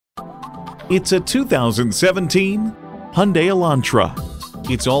It's a 2017 Hyundai Elantra.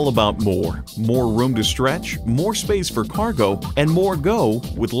 It's all about more room to stretch, more space for cargo, and more go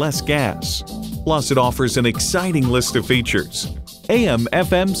with less gas. Plus, it offers an exciting list of features: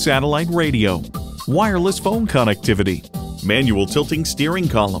 AM/FM satellite radio, wireless phone connectivity, manual tilting steering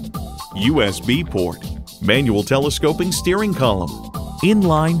column, USB port, manual telescoping steering column,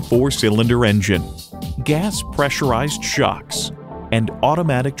 inline 4-cylinder engine, gas pressurized shocks, and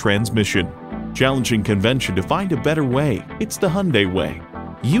automatic transmission. Challenging convention to find a better way. It's the Hyundai way.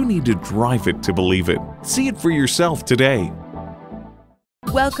 You need to drive it to believe it. See it for yourself today.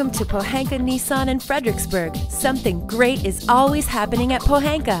 Welcome to Pohanka Nissan in Fredericksburg. Something great is always happening at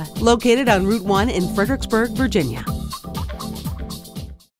Pohanka. Located on Route 1 in Fredericksburg, Virginia.